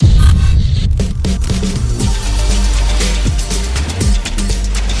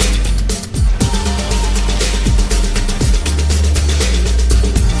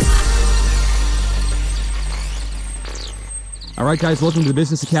right, guys, welcome to the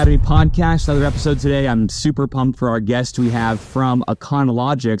Business Academy podcast. Another episode today. I'm super pumped for our guest we have from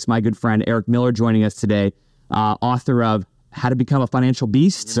Econologics, my good friend Eric Miller joining us today, author of How to Become a Financial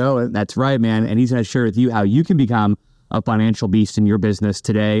Beast. So that's right, man. And he's going to share with you how you can become a financial beast in your business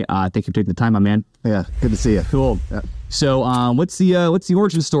today. Thank you for taking the time, my man. Yeah, good to see you. Cool. Yeah. So what's the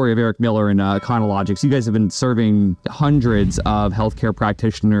origin story of Eric Miller and Econologics? You guys have been serving hundreds of healthcare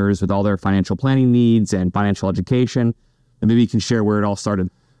practitioners with all their financial planning needs and financial education. And maybe you can share where it all started.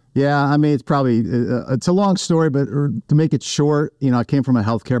 Yeah, I mean, it's a long story, but to make it short, I came from a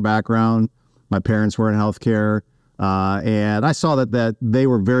healthcare background. My parents were in healthcare, and I saw that they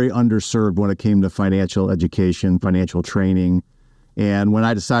were very underserved when it came to financial education, financial training. And when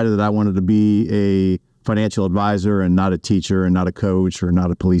I decided that I wanted to be a financial advisor and not a teacher and not a coach or not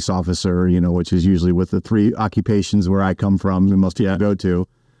a police officer, which is usually with the three occupations where I come from and most people go to,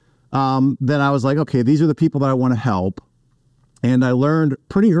 then I was like, okay, these are the people that I want to help. And I learned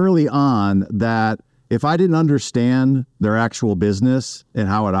pretty early on that if I didn't understand their actual business and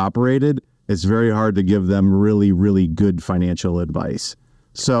how it operated, it's very hard to give them really, really good financial advice.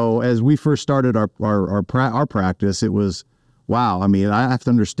 So as we first started our practice, it was, wow, I mean, I have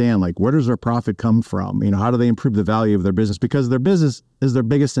to understand, where does their profit come from? How do they improve the value of their business? Because their business is their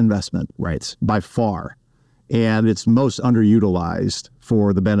biggest investment, right, by far. And it's most underutilized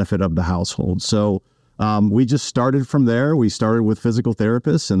for the benefit of the household. So we just started from there. We started with physical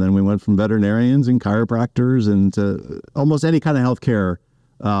therapists, and then we went from veterinarians and chiropractors and to almost any kind of healthcare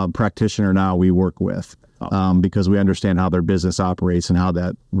practitioner now we work with because we understand how their business operates and how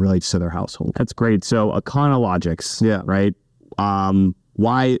that relates to their household. That's great. So Econologics, yeah, right?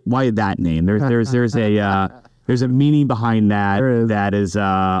 Why that name? There's a meaning behind that that is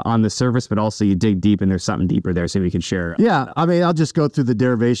on the surface, but also you dig deep and there's something deeper there, so we can share. Yeah, I mean, I'll just go through the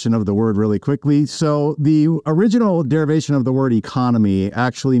derivation of the word really quickly. So the original derivation of the word economy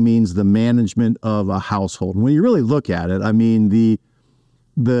actually means the management of a household. When you really look at it, I mean,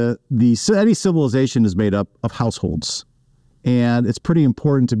 any civilization is made up of households, and it's pretty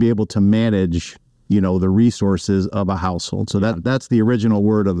important to be able to manage, the resources of a household. So that's the original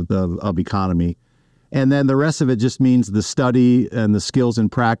word of economy. And then the rest of it just means the study and the skills and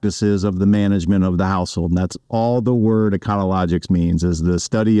practices of the management of the household. And that's all the word Econologics means, is the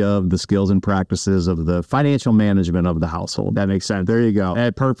study of the skills and practices of the financial management of the household. That makes sense. There you go.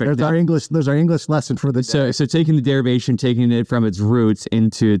 Perfect. There's our English lesson for the day. So taking the derivation, taking it from its roots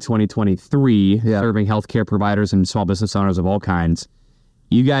into 2023, serving healthcare providers and small business owners of all kinds.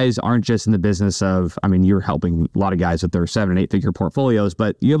 You guys aren't just in the business of, you're helping a lot of guys with their 7- and 8-figure portfolios,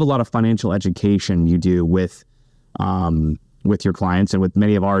 but you have a lot of financial education you do with your clients and with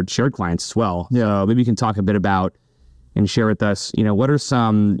many of our shared clients as well. Yeah. So maybe you can talk a bit about and share with us,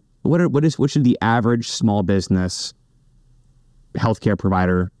 what should the average small business healthcare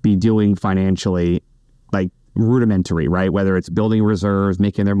provider be doing financially, rudimentary, right? Whether it's building reserves,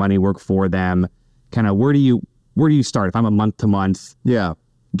 making their money work for them, kind of where do you start? If I'm a month-to-month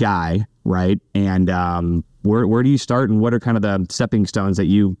guy, right? And where do you start, and what are kind of the stepping stones that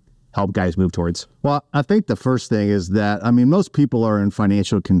you help guys move towards? Well, I think the first thing is that, most people are in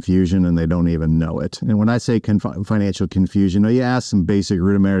financial confusion and they don't even know it. And when I say financial confusion, you ask some basic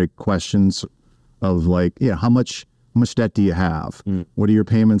rudimentary questions of how much debt do you have? What are your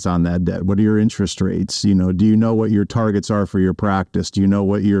payments on that debt? What are your interest rates? Do you know what your targets are for your practice? Do you know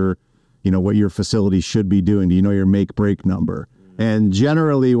what your facility should be doing? Do you know your make-break number? And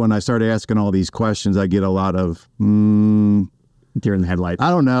generally, when I start asking all these questions, I get a lot of, deer in the headlights. I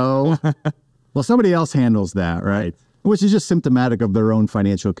don't know. Well, somebody else handles that, right? Which is just symptomatic of their own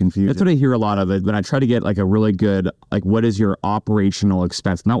financial confusion. That's what I hear a lot of it. When I try to get a really good, what is your operational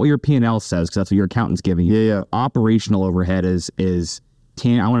expense? Not what your P&L says, because that's what your accountant's giving you. Yeah. Operational overhead is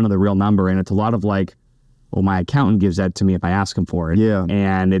I want to know the real number. And it's a lot of well, my accountant gives that to me if I ask him for it. Yeah.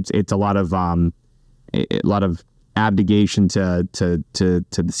 And it's a lot of abdication to the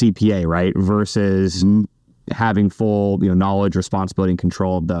CPA, right? Versus having full, knowledge, responsibility, and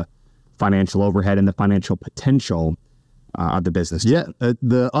control of the financial overhead and the financial potential of the business. Yeah.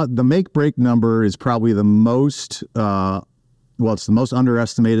 The make-break number is probably the most, it's the most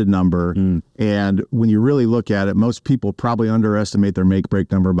underestimated number. And when you really look at it, most people probably underestimate their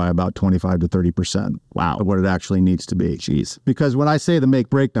make-break number by about 25 to 30%. Wow. Of what it actually needs to be. Jeez. Because when I say the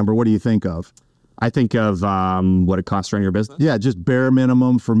make-break number, what do you think of? I think of what it costs to run your business. Yeah, just bare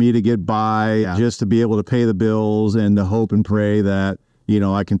minimum for me to get by, just to be able to pay the bills and to hope and pray that,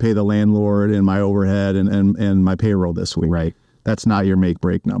 I can pay the landlord and my overhead and my payroll this week. Right. That's not your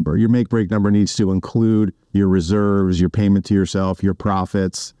make-break number. Your make-break number needs to include your reserves, your payment to yourself, your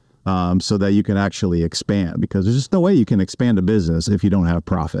profits, so that you can actually expand, because there's just no way you can expand a business if you don't have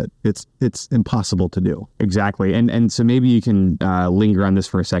profit. It's impossible to do. Exactly. And so maybe you can linger on this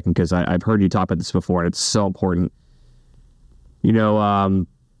for a second, because I've heard you talk about this before, and it's so important.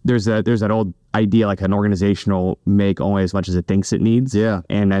 There's that old idea, like an organization will make only as much as it thinks it needs. Yeah.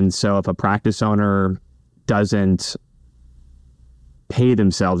 And then so if a practice owner doesn't pay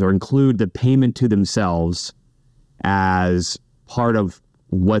themselves or include the payment to themselves as part of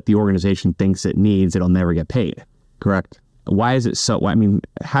what the organization thinks it needs, it'll never get paid. Correct. Why is it so? I mean,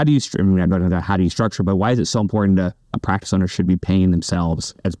 how do you? I don't know how do you structure, but why is it so important that a practice owner should be paying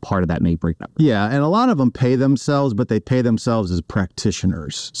themselves as part of that make break number? Yeah, and a lot of them pay themselves, but they pay themselves as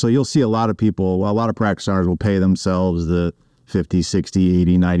practitioners. So you'll see a lot of people, a lot of practice owners will pay themselves the $50,000,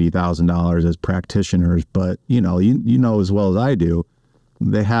 $60,000, $80,000, $90,000 as practitioners. But you know as well as I do,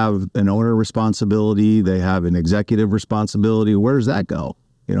 they have an owner responsibility, they have an executive responsibility. Where does that go?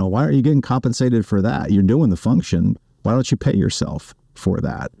 Why aren't you getting compensated for that? You're doing the function. Why don't you pay yourself for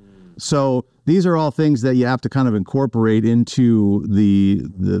that? So these are all things that you have to kind of incorporate into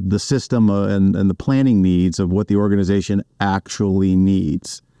the system and the planning needs of what the organization actually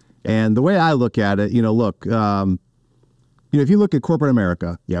needs. And the way I look at it, if you look at corporate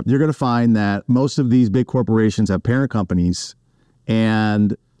America, Yep. You're going to find that most of these big corporations have parent companies,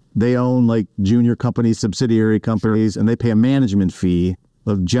 and they own like junior companies, subsidiary companies, and they pay a management fee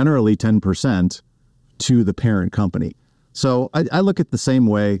of generally 10% to the parent company. So I look at the same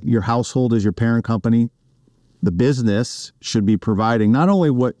way. Your household is your parent company. The business should be providing not only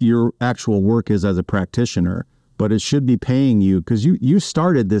what your actual work is as a practitioner, but it should be paying you, because you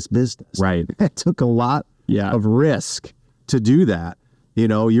started this business. Right. It took a lot of risk to do that.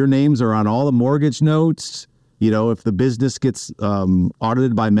 Your names are on all the mortgage notes. If the business gets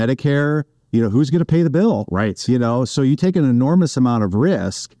audited by Medicare, who's going to pay the bill? Right. So you take an enormous amount of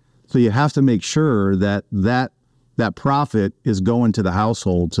risk. So you have to make sure that profit is going to the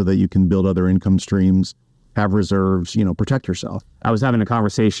household so that you can build other income streams, have reserves, protect yourself. I was having a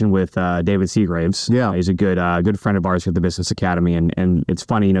conversation with David Seagraves. Yeah. He's a good friend of ours here at the Business Academy. And it's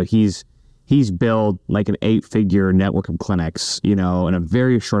funny, he's built like an 8-figure network of clinics, in a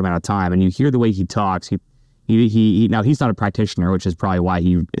very short amount of time. And you hear the way he talks. He now he's not a practitioner, which is probably why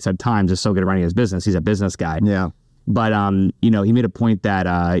it's at times is so good at running his business. He's a business guy. Yeah. But, he made a point that,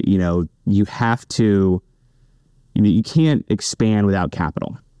 you have to, you can't expand without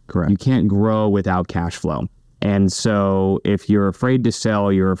capital. Correct. You can't grow without cash flow. And so if you're afraid to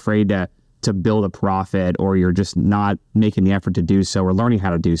sell, you're afraid to build a profit, or you're just not making the effort to do so or learning how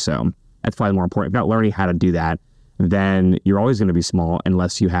to do so, that's probably more important. If you're not learning how to do that, then you're always going to be small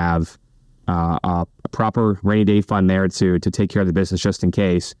unless you have a proper rainy day fund there to take care of the business just in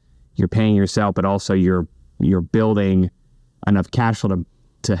case. You're paying yourself, but also you're building enough cash flow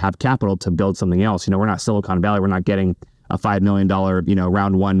to have capital to build something else. We're not Silicon Valley. We're not getting a $5 million,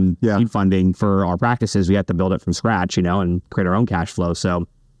 round one seed funding for our practices. We have to build it from scratch, and create our own cash flow. So,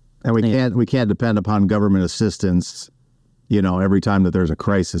 and we can't depend upon government assistance, every time that there's a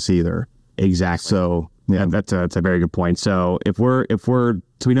crisis either. Exactly. So yeah, that's a very good point. So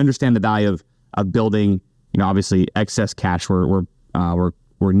so we understand the value of building, obviously excess cash.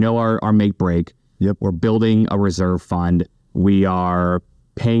 We know our make break. Yep. We're building a reserve fund. We are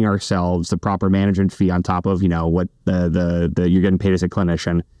paying ourselves the proper management fee on top of, what the you're getting paid as a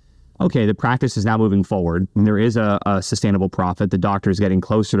clinician. Okay, the practice is now moving forward. There is a sustainable profit. The doctor is getting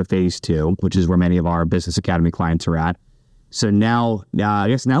closer to phase 2, which is where many of our Business Academy clients are at. So now, I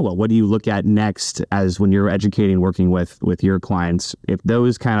guess now what do you look at next as when you're educating, working with your clients? If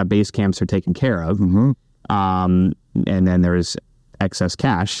those kind of base camps are taken care of, and then there's excess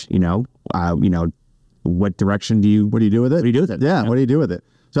cash, what direction do you do with it? What do you do with it? Yeah, what do you do with it?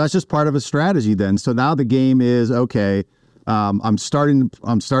 So that's just part of a strategy then. So now the game is, okay, I'm starting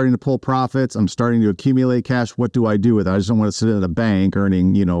to pull profits. I'm starting to accumulate cash. What do I do with it? I just don't want to sit in a bank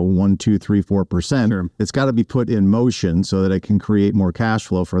earning, 1, 2, 3, 4%. Sure. It's got to be put in motion so that it can create more cash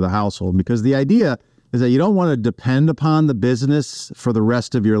flow for the household. Because the idea is that you don't want to depend upon the business for the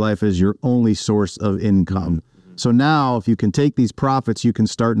rest of your life as your only source of income. So now if you can take these profits, you can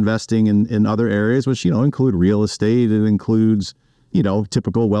start investing in other areas, which, include real estate. It includes,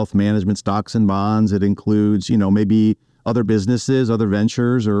 typical wealth management, stocks and bonds. It includes, maybe other businesses, other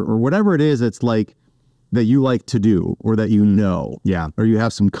ventures, or whatever it is that's like that you like to do, or that or you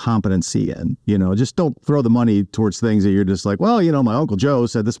have some competency in. Just don't throw the money towards things that you're just like, well, my Uncle Joe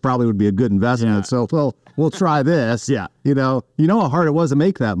said this probably would be a good investment, so we'll try this. Yeah. You know how hard it was to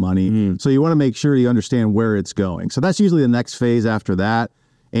make that money, so you want to make sure you understand where it's going. So that's usually the next phase after that.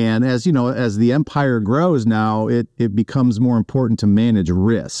 And as you know, as the empire grows now, it becomes more important to manage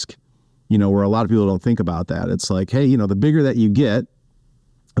risk, where a lot of people don't think about that. It's like, hey, the bigger that you get,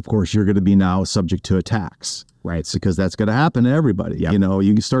 of course, you're going to be now subject to attacks. Right. Because that's going to happen to everybody. Yep.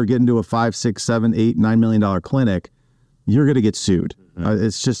 You start getting to a $5, $6, $7, $8, $9 million clinic, you're going to get sued.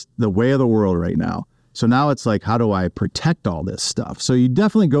 It's just the way of the world right now. So now it's like, how do I protect all this stuff? So you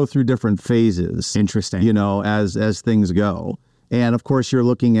definitely go through different phases. Interesting. As things go. And of course, you're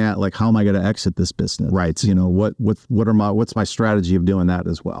looking at like, how am I going to exit this business? Right. What's my strategy of doing that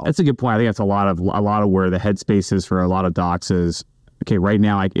as well? That's a good point. I think that's a lot of where the headspace is for a lot of docs is, okay, right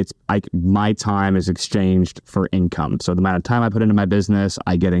now my time is exchanged for income. So the amount of time I put into my business,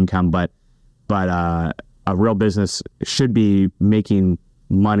 I get income, but a real business should be making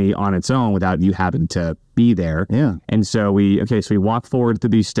money on its own without you having to be there. Yeah. And so we walk forward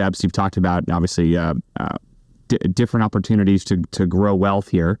through these steps. You've talked about obviously different opportunities to grow wealth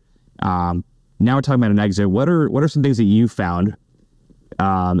here. Now we're talking about an exit. What are some things that you found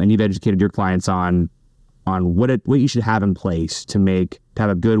and you've educated your clients on what you should have in place to have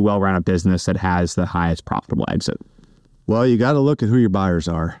a good, well-rounded business that has the highest profitable exit? Well, you got to look at who your buyers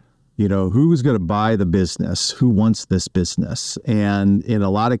are. Who's going to buy the business? Who wants this business? And in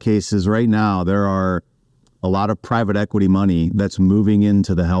a lot of cases right now, there are a lot of private equity money that's moving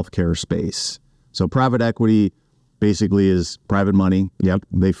into the healthcare space. So private equity basically is private money. Yep.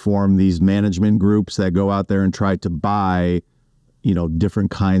 They form these management groups that go out there and try to buy, different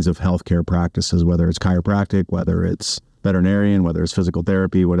kinds of healthcare practices, whether it's chiropractic, whether it's veterinarian, whether it's physical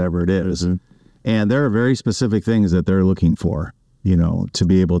therapy, whatever it is. Mm-hmm. And there are very specific things that they're looking for, to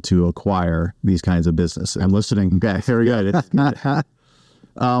be able to acquire these kinds of businesses. I'm listening. Okay, very good.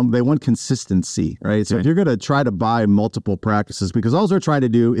 They want consistency, right? So if you're going to try to buy multiple practices, because all they're trying to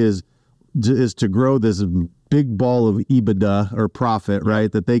do is to grow this big ball of EBITDA or profit,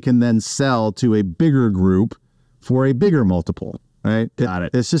 right? That they can then sell to a bigger group for a bigger multiple, right? Got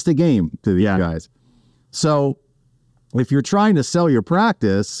it. It's just a game to these guys. So if you're trying to sell your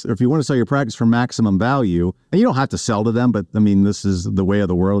practice, or if you want to sell your practice for maximum value, and you don't have to sell to them, but I mean, this is the way of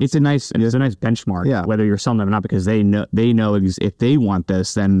the world. It's a nice benchmark, whether you're selling them or not, because they know if they want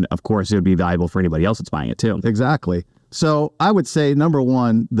this, then of course it would be valuable for anybody else that's buying it too. Exactly. So I would say, number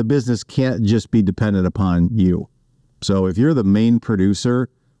one, the business can't just be dependent upon you. So if you're the main producer,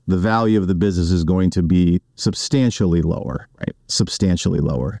 the value of the business is going to be substantially lower, right? Substantially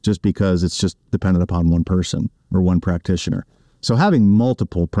lower, just because it's just dependent upon one person or one practitioner. So having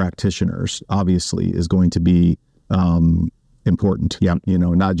multiple practitioners obviously is going to be important. Yeah.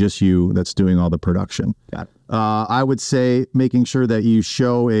 Not just you that's doing all the production. Got it. I would say making sure that you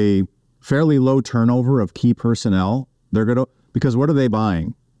show a fairly low turnover of key personnel. Because what are they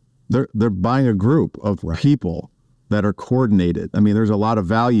buying? They're buying a group of people that are coordinated. I mean, there's a lot of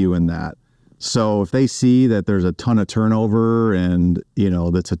value in that. So if they see that there's a ton of turnover and,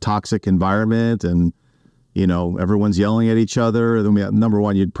 that's a toxic environment and, everyone's yelling at each other, then number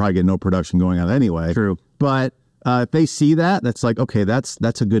one, you'd probably get no production going on anyway. True. But if they see that, that's like, okay, that's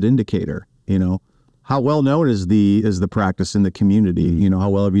a good indicator. How well known is the practice in the community? How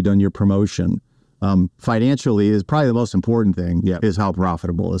well have you done your promotion? Financially is probably the most important thing. Is how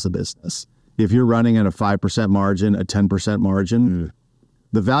profitable is the business. If you're running at a 5% margin, a 10% margin,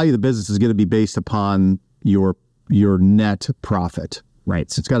 the value of the business is going to be based upon your net profit. Right.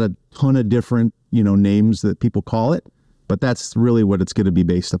 So it's got a ton of different, names that people call it, but that's really what it's going to be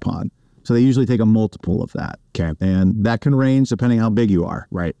based upon. So they usually take a multiple of that. Okay. And that can range depending how big you are.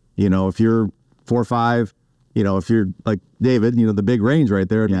 Right. If you're 4 or 5, if you're like David, the big range right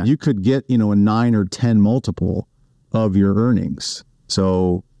there, you could get, a 9 or 10 multiple of your earnings.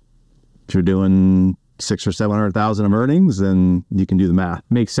 So if you're doing 600,000 or 700,000 of earnings, then you can do the math.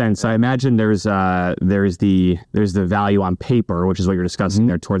 Makes sense. I imagine there's the value on paper, which is what you're discussing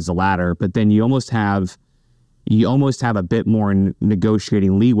there towards the latter, but then you almost have a bit more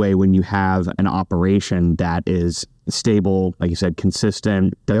negotiating leeway when you have an operation that is stable, like you said,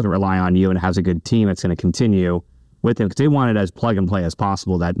 consistent, doesn't rely on you, and has a good team that's going to continue with them, because they want it as plug and play as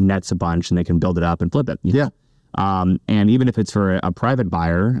possible. That nets a bunch and they can build it up and flip it. Yeah. And even if it's for a private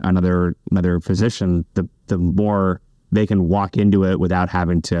buyer, another physician, the more they can walk into it without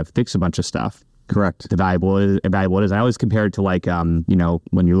having to fix a bunch of stuff. Correct. The valuable it is. I always compare it to like, when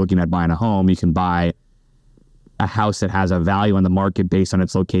you're looking at buying a home, you can buy a house that has a value on the market based on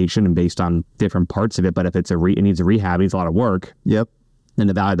its location and based on different parts of it. But if it needs a rehab, it needs a lot of work. Yep. Then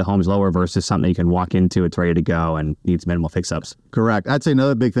the value of the home is lower versus something you can walk into, it's ready to go and needs minimal fix-ups. Correct. I'd say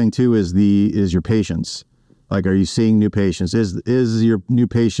another big thing too is your patients. Like, are you seeing new patients? Is your new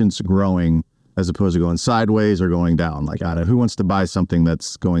patients growing as opposed to going sideways or going down. Like, who wants to buy something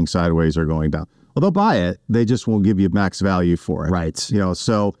that's going sideways or going down? Well, they'll buy it. They just won't give you max value for it. Right.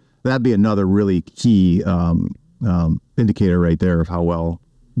 So that'd be another really key indicator right there of how well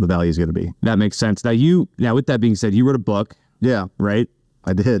the value is going to be. That makes sense. Now with that being said, you wrote a book. Yeah, right?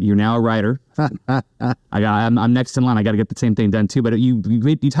 I did. You're now a writer. I'm next in line. I got to get the same thing done too. But you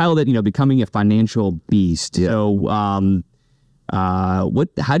titled it, becoming a financial beast. Yeah. So,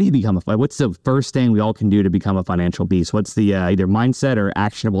 how do you become what's the first thing we all can do to become a financial beast? What's the either mindset or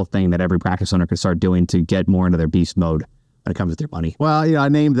actionable thing that every practice owner can start doing to get more into their beast mode when it comes to their money? Well, I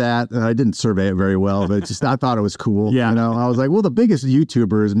named that. I didn't survey it very well, but I thought it was cool. Yeah. I was like, well, the biggest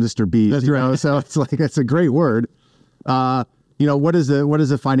YouTuber is Mr. Beast. That's right. So it's like, it's a great word. What is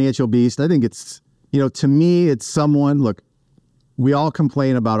a financial beast? I think it's, to me, it's someone, look, we all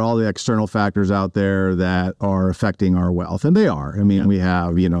complain about all the external factors out there that are affecting our wealth, and they are. I mean, we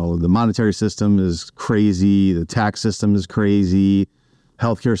have, the monetary system is crazy, the tax system is crazy,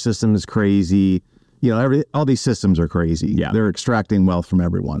 healthcare system is crazy. All these systems are crazy. Yeah. They're extracting wealth from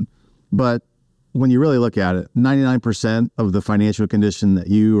everyone. But when you really look at it, 99% of the financial condition that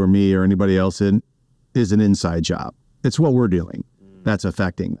you or me or anybody else in is an inside job. It's what we're doing that's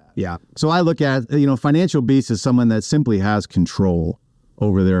affecting that. Yeah. So I look at, financial beast is someone that simply has control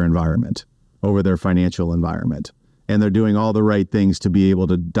over their environment, over their financial environment. And they're doing all the right things to be able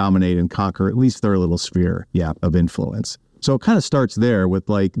to dominate and conquer at least their little sphere of influence. So it kind of starts there with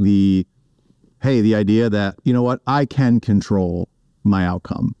like the idea that, I can control my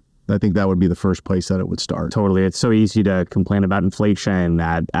outcome. I think that would be the first place that it would start. Totally. It's so easy to complain about inflation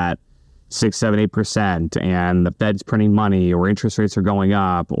at 6, 7, 8%, and the Fed's printing money, or interest rates are going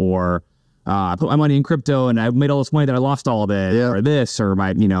up, or I put my money in crypto and I've made all this money that I lost all of it, or this, or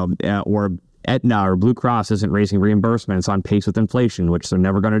my, or Aetna or Blue Cross isn't raising reimbursements on pace with inflation, which they're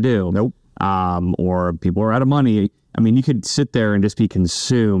never going to do. Nope. Or people are out of money. I mean, you could sit there and just be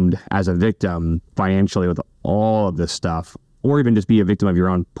consumed as a victim financially with all of this stuff, or even just be a victim of your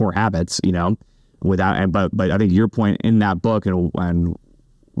own poor habits, but I think your point in that book and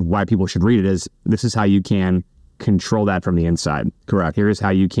why people should read it is this is how you can control that from the inside. Correct. Here's how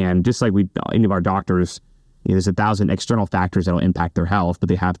you can, just like any of our doctors, there's 1,000 external factors that will impact their health, but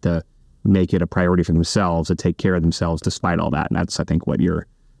they have to make it a priority for themselves to take care of themselves despite all that. And that's, I think, what you're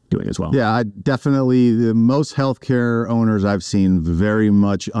doing as well. Yeah, most healthcare owners I've seen very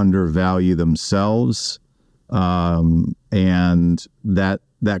much undervalue themselves. And that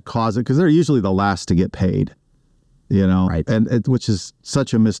causes it, because they're usually the last to get paid. Right. And which is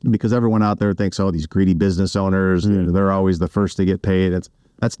such a because everyone out there thinks, these greedy business owners, they're always the first to get paid.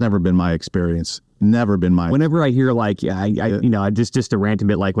 That's never been my experience. Never been my. Whenever I hear just a rant a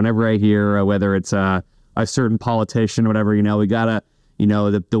bit, like whenever I hear whether it's a certain politician or whatever, we gotta,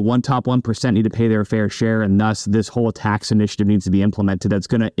 the one top 1% need to pay their fair share, and thus this whole tax initiative needs to be implemented. That's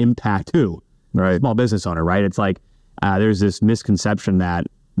going to impact who? Right. Small business owner, right? It's like there's this misconception that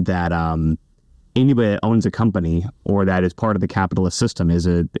anybody that owns a company or that is part of the capitalist system is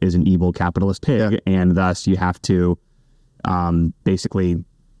an evil capitalist pig, and thus you have to basically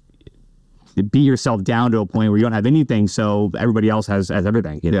beat yourself down to a point where you don't have anything, so everybody else has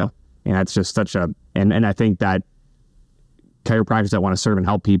everything. And that's just such a and I think that chiropractors that want to serve and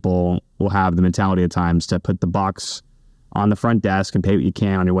help people will have the mentality at times to put the box on the front desk and pay what you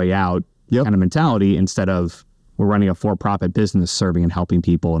can on your way out kind of mentality, instead of we're running a for-profit business serving and helping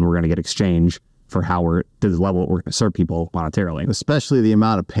people, and we're going to get exchange for how we're to the level we're going to serve people monetarily. Especially the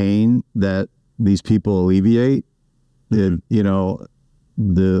amount of pain that these people alleviate, the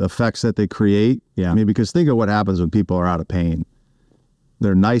effects that they create. Yeah. I mean, because think of what happens when people are out of pain.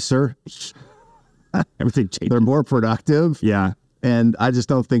 They're nicer. Everything changes. They're more productive. Yeah. And I just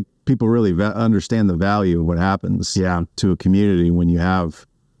don't think people really understand the value of what happens to a community when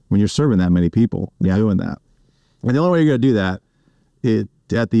you're serving that many people doing that. And the only way you're going to do that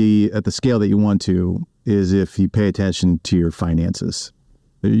at the scale that you want to is if you pay attention to your finances.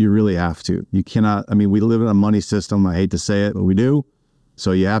 You really have to. You cannot. I mean, we live in a money system. I hate to say it, but we do.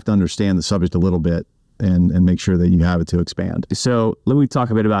 So you have to understand the subject a little bit and make sure that you have it to expand. So let me talk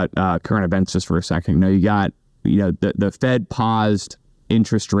a bit about current events just for a second. You got the Fed paused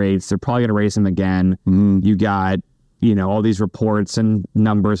interest rates. They're probably going to raise them again. Mm-hmm. You got all these reports and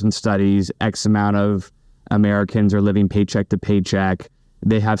numbers and studies. X amount of Americans are living paycheck to paycheck.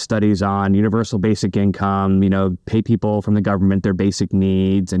 They have studies on universal basic income, pay people from the government their basic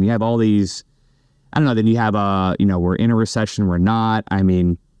needs. And you have all these, I don't know, then you have we're in a recession, we're not. I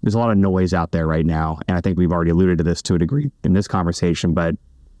mean, there's a lot of noise out there right now. And I think we've already alluded to this to a degree in this conversation. But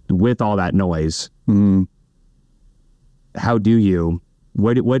with all that noise, how do you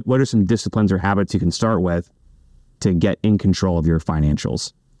what are some disciplines or habits you can start with to get in control of your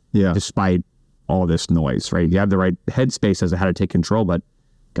financials? Yeah. Despite all this noise, right? You have the right headspace as to how to take control, but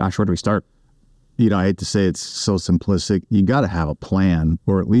gosh, where do we start? I hate to say it's so simplistic. You got to have a plan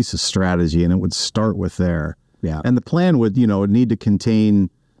or at least a strategy, and it would start with there. Yeah. And the plan would, would need to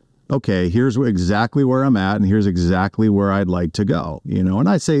contain, okay, here's exactly where I'm at, and here's exactly where I'd like to go. And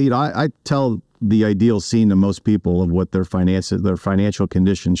I say, I tell the ideal scene to most people of what their financial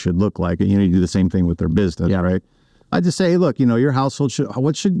condition should look like. And, you do the same thing with their business, right? I just say, look, your household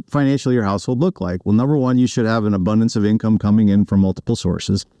what should financially your household look like? Well, number one, you should have an abundance of income coming in from multiple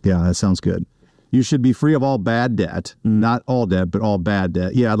sources. Yeah, that sounds good. You should be free of all bad debt, not all debt, but all bad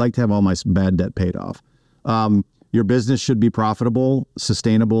debt. Yeah, I'd like to have all my bad debt paid off. Your business should be profitable,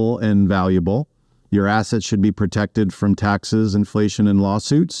 sustainable, and valuable. Your assets should be protected from taxes, inflation, and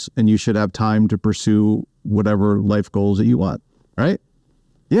lawsuits, and you should have time to pursue whatever life goals that you want, right?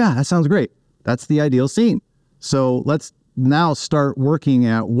 Yeah, that sounds great. That's the ideal scene. So let's now start working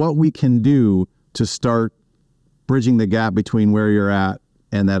at what we can do to start bridging the gap between where you're at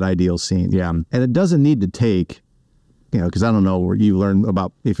and that ideal scene. Yeah. And it doesn't need to take, because I don't know where you learn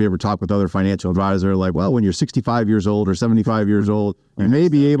about, if you ever talk with other financial advisors, like, well, when you're 65 years old or 75 years old, you may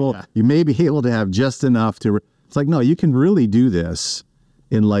be able to have just enough to, it's like, no, you can really do this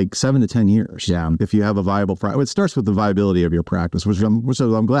in like 7 to 10 years. Yeah. If you have a viable practice. It starts with the viability of your practice, which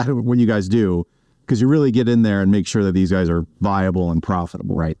I'm glad what you guys do, because you really get in there and make sure that these guys are viable and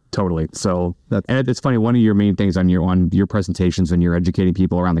profitable. Right. Totally. So and it's funny. One of your main things on your presentations when you're educating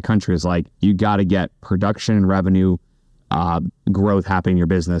people around the country is like, you got to get production and revenue growth happening in your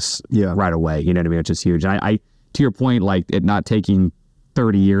business right away. You know what I mean? Which is huge. And I to your point, like it not taking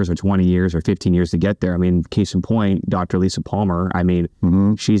 30 years or 20 years or 15 years to get there. I mean, case in point, Dr. Lisa Palmer, I mean,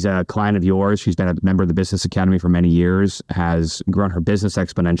 she's a client of yours. She's been a member of the Business Academy for many years, has grown her business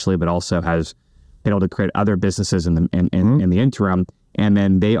exponentially, but also has been able to create other businesses in the interim. And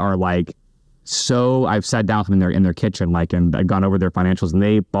then they are like, so I've sat down with them in their kitchen, like, and I've gone over their financials, and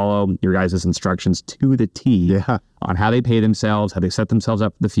they follow your guys' instructions to the T on how they pay themselves, how they set themselves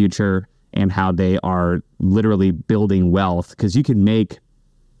up for the future, and how they are literally building wealth. Because you can make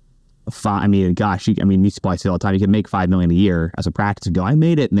you probably see it all the time. You can make $5 million a year as a practice and go, I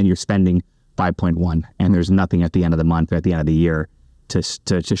made it, and then you're spending 5.1, and there's nothing at the end of the month or at the end of the year to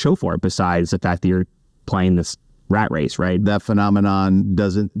show for it, besides the fact that you're playing this rat race, right? That phenomenon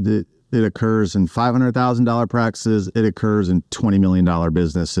it occurs in $500,000 practices. It occurs in $20 million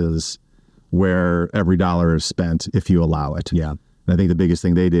businesses where every dollar is spent if you allow it. Yeah. And I think the biggest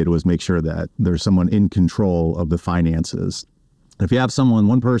thing they did was make sure that there's someone in control of the finances. If you have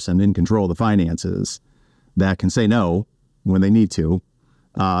one person in control of the finances that can say no when they need to,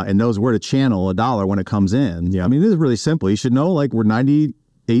 and knows where to channel a dollar when it comes in. Yeah. I mean, this is really simple. You should know, like, we're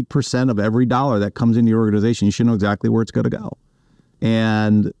 98% of every dollar that comes into your organization. You should know exactly where it's going to go.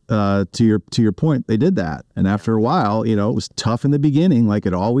 And to your point, they did that. And after a while, it was tough in the beginning, like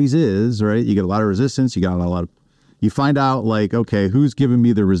it always is, right? You get a lot of resistance. You find out, like, okay, who's giving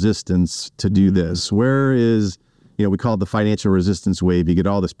me the resistance to do this? Where is, we call it the financial resistance wave. You get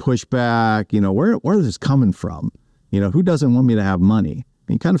all this pushback. Where is this coming from? Who doesn't want me to have money?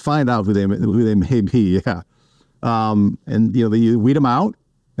 You kind of find out who they may be, yeah. And you weed them out,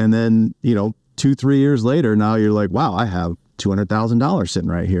 and then 2-3 years later, now you're like, wow, I have $200,000 sitting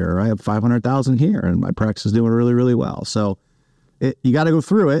right here, or I have $500,000 here, and my practice is doing really, really well. So you got to go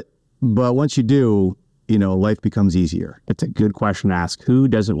through it, but once you do, life becomes easier. It's a good question to ask. Who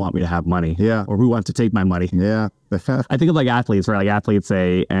doesn't want me to have money? Yeah. Or who wants to take my money? Yeah. I think of like athletes, right? Like athletes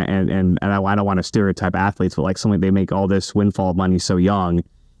say, and I don't want to stereotype athletes, but like they make all this windfall of money so young.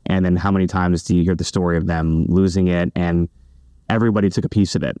 And then how many times do you hear the story of them losing it, and everybody took a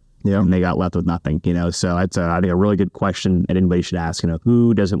piece of it? Yeah. And they got left with nothing, So it's I think a really good question that anybody should ask,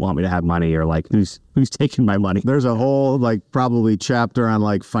 who doesn't want me to have money, or like who's taking my money? There's a whole probably chapter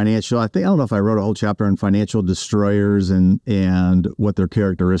on financial. I don't know if I wrote a whole chapter on financial destroyers and what their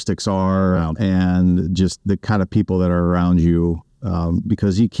characteristics are. Wow. And just the kind of people that are around you,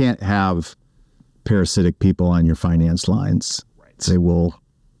 because you can't have parasitic people on your finance lines. Right. They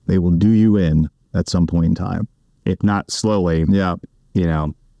will do you in at some point in time, if not slowly. Yeah.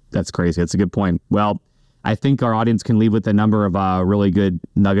 That's crazy. That's a good point. Well, I think our audience can leave with a number of really good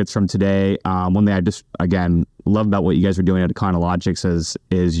nuggets from today. One thing I just, again, love about what you guys are doing at Econologics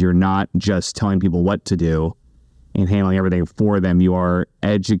is you're not just telling people what to do and handling everything for them. You are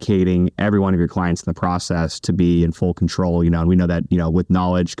educating every one of your clients in the process to be in full control. And we know that, with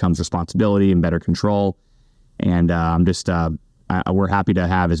knowledge comes responsibility and better control. And we're happy to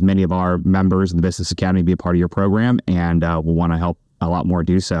have as many of our members of the Business Academy be a part of your program, and we'll want to help a lot more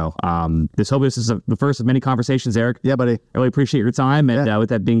do so. Hope this is the first of many conversations, Eric. Yeah, buddy. I really appreciate your time. And with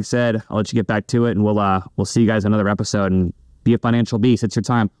that being said, I'll let you get back to it, and we'll see you guys on another episode. And be a financial beast. It's your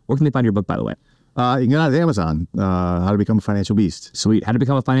time. Where can they find your book, by the way? You can get it on Amazon. How to Become a Financial Beast. Sweet. How to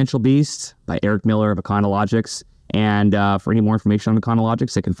Become a Financial Beast by Eric Miller of Econologics. And for any more information on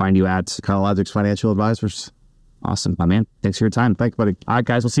Econologics, they can find you at Econologics Financial Advisors. Awesome, my man. Thanks for your time. Thanks, buddy. All right,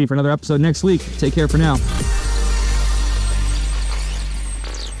 guys. We'll see you for another episode next week. Take care for now.